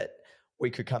wish that we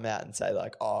could come out and say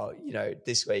like, oh, you know,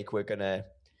 this week we're going to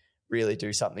really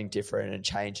do something different and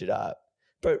change it up.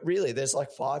 But really, there's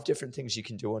like 5 different things you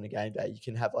can do on a game day. You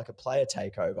can have like a player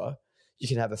takeover. You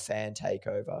can have a fan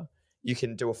takeover. You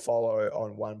can do a follow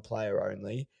on one player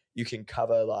only. You can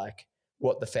cover like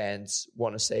what the fans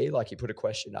want to see. Like, you put a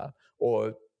question up,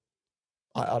 or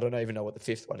I don't even know what the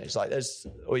 5th one is. Like,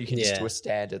 or you can just do a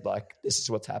standard, like, this is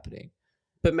what's happening.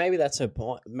 But maybe that's her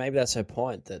point. Maybe that's her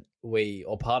point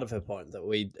or part of her point that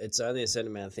it's only a certain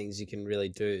amount of things you can really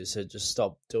do. So just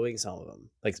stop doing some of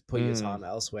them. Like, put your time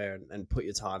elsewhere and put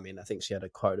your time in. I think she had a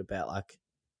quote about like,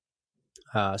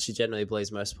 she generally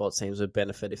believes most sports teams would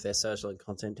benefit if their social and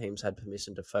content teams had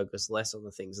permission to focus less on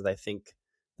the things that they think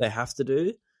they have to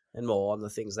do and more on the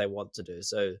things they want to do.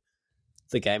 So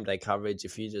the game day coverage,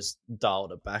 if you just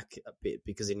dialed it back a bit,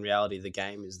 because in reality the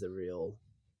game is the real,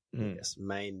 I guess,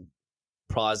 main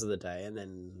prize of the day, and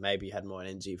then maybe you had more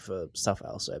energy for stuff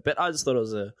elsewhere. But I just thought it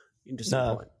was an interesting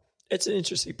point. It's an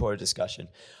interesting point of discussion.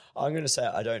 I'm going to say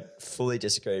I don't fully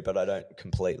disagree, but I don't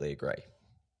completely agree.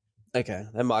 Okay,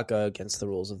 that might go against the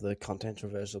rules of the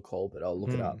content-troversial call, but I'll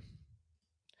look it up.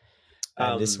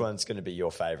 And this one's going to be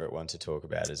your favourite one to talk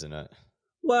about, isn't it?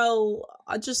 Well,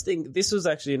 I just think this was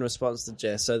actually in response to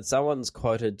Jess. So someone's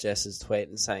quoted Jess's tweet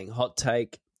and saying, hot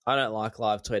take, I don't like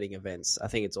live tweeting events. I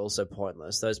think it's also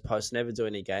pointless. Those posts never do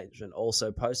any engagement.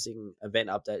 Also, posting event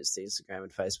updates to Instagram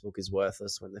and Facebook is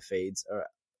worthless when the feeds are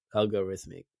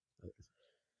algorithmic.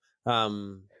 I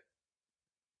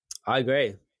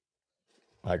agree.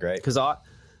 Because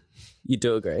you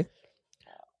do agree?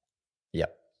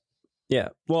 Yep. Yeah.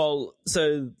 Well,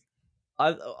 so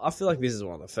I feel like this is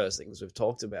one of the first things we've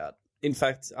talked about. In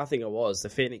fact, I think it was the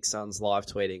Phoenix Suns live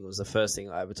tweeting was the first thing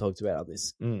I ever talked about on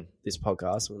this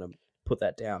podcast. I'm going to put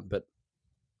that down, but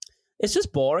it's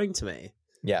just boring to me.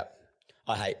 Yeah.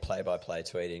 I hate play-by-play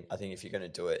tweeting. I think if you're going to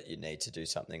do it, you need to do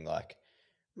something like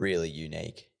really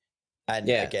unique. And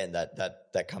again,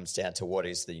 that comes down to what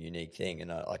is the unique thing.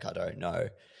 And I don't know,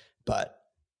 but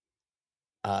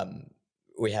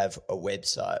we have a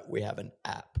website, we have an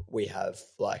app, we have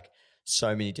like so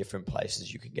many different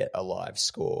places you can get a live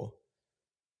score.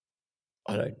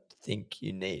 I don't think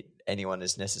anyone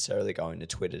is necessarily going to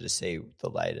Twitter to see the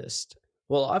latest.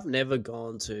 Well, I've never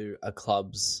gone to a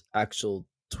club's actual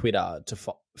Twitter to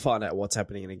find out what's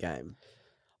happening in a game.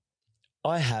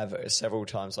 I have several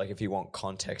times, like if you want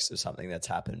context of something that's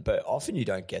happened, but often you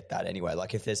don't get that anyway.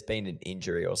 Like if there's been an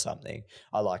injury or something,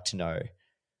 I like to know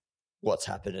what's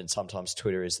happened, and sometimes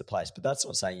Twitter is the place. But that's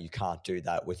not saying you can't do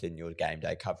that within your game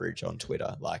day coverage on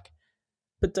Twitter. Like,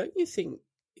 But don't you think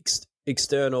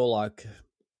external like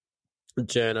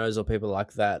journos or people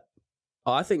like that,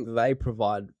 I think they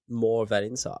provide more of that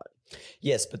insight.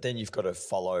 yes, but then you've got to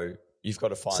find See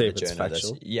the if it's journal.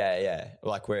 factual. Yeah.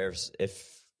 Like whereas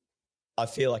if I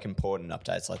feel like important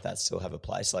updates like that still have a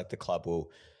place, like the club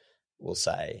will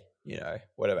say, you know,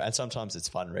 whatever. And sometimes it's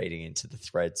fun reading into the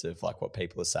threads of like what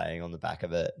people are saying on the back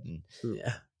of it. And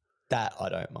Yeah. that I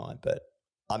don't mind. But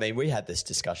I mean, we had this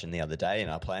discussion the other day in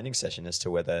our planning session as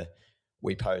to whether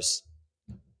we post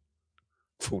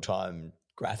full-time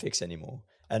graphics anymore.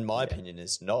 And my opinion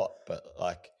is not, but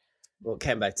like, Well, it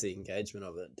came back to the engagement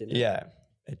of it, didn't it? yeah,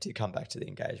 it did come back to the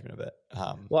engagement of it.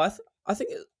 Well, I think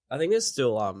there's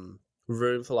still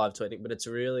room for live tweeting, but it's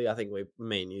really, I think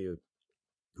me and you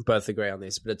both agree on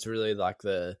this, but it's really like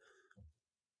the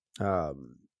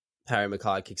Harry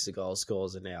Mackay kicks a goal,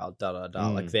 scores, and now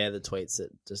like they're the tweets that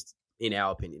just, in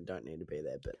our opinion, don't need to be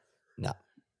there. But no,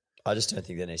 I just don't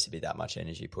think there needs to be that much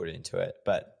energy put into it.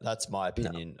 But that's my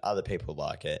opinion. No. Other people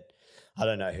like it. I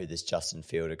don't know who this Justin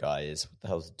Fielder guy is. What the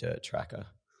hell's a dirt tracker?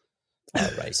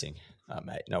 Racing.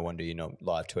 Mate, no wonder you're not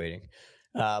live tweeting.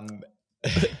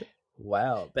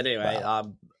 Wow. But anyway,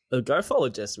 go follow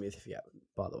Jess Smith if you haven't,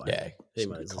 by the way. Yeah,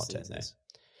 some good content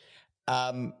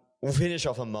there. We'll finish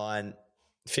off on mine.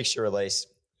 Fixture release.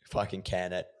 Fucking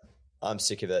can it. I'm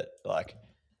sick of it. Like,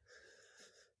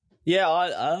 yeah,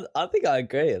 I think I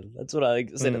agree. That's what I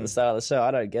said at the start of the show.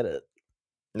 I don't get it.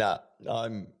 No,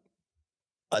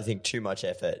 I think too much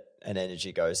effort and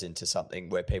energy goes into something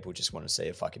where people just want to see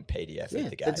a fucking PDF of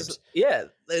the games.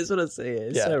 That's what it's saying.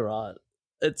 It's so right.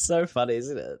 It's so funny,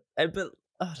 isn't it? But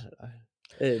I don't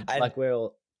know. Like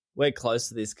we're close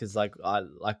to this because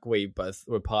we both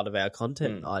were part of our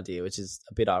content idea, which is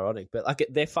a bit ironic. But like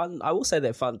they're fun. I will say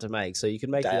they're fun to make. So you can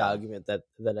make the argument that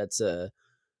it's a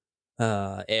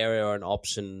area or an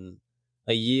option,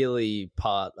 a yearly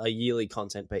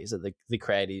content piece that the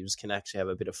creatives can actually have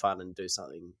a bit of fun and do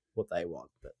something what they want.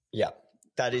 But yeah,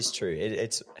 that is true.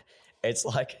 It's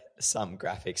like some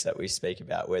graphics that we speak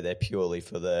about where they're purely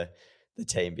for the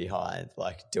team behind,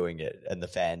 like doing it, and the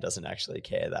fan doesn't actually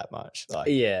care that much. Like,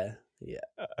 yeah.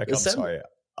 Like, I'm sorry,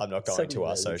 I'm not going to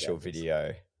our social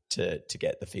video to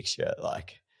get the fixture.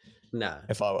 Like, no,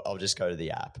 if I'll just go to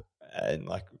the app and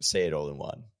like see it all in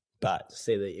one. But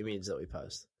see the image that we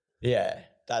post. Yeah,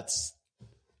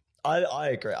 I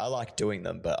agree. I like doing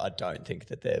them, but I don't think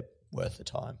that they're worth the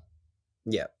time.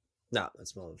 Yeah. No,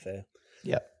 that's more than fair.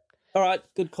 Yep. All right,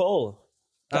 good call.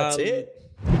 That's it.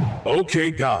 Okay,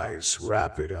 guys,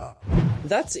 wrap it up.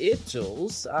 That's it,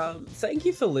 Jules. Thank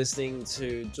you for listening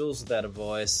to Jules Without a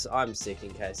Voice. I'm sick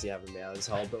in case you haven't been out this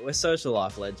whole, but we're social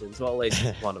life legends. Well, at least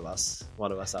one of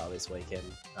us are this weekend.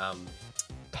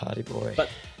 Party boy. But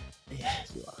yeah,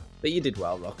 you are. But you did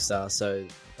well, Rockstar. So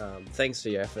thanks for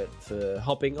your effort for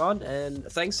hopping on, and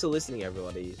thanks for listening,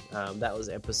 everybody. That was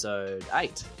episode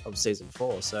 8 of season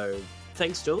 4. So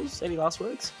thanks, Jules. Any last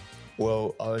words?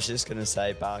 Well, I was just going to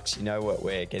say, Barks, you know what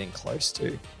we're getting close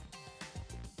to?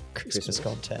 Christmas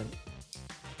content.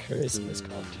 Christmas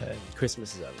content.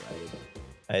 Christmas is overrated.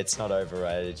 It's not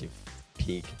overrated, you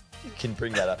pig. You can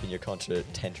bring that up in your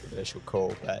controversial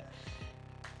call, but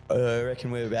I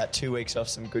reckon we're about 2 weeks off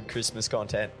some good Christmas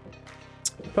content.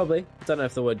 Probably. Don't know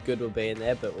if the word good will be in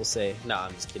there, but we'll see. No,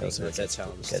 I'm just kidding. That's that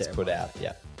challenge gets put out,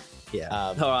 yeah. Yeah.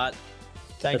 All right.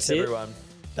 Thanks, everyone.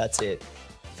 That's it.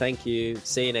 Thank you.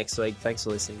 See you next week. Thanks for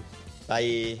listening.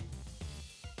 Bye.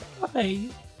 Bye.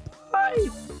 Bye.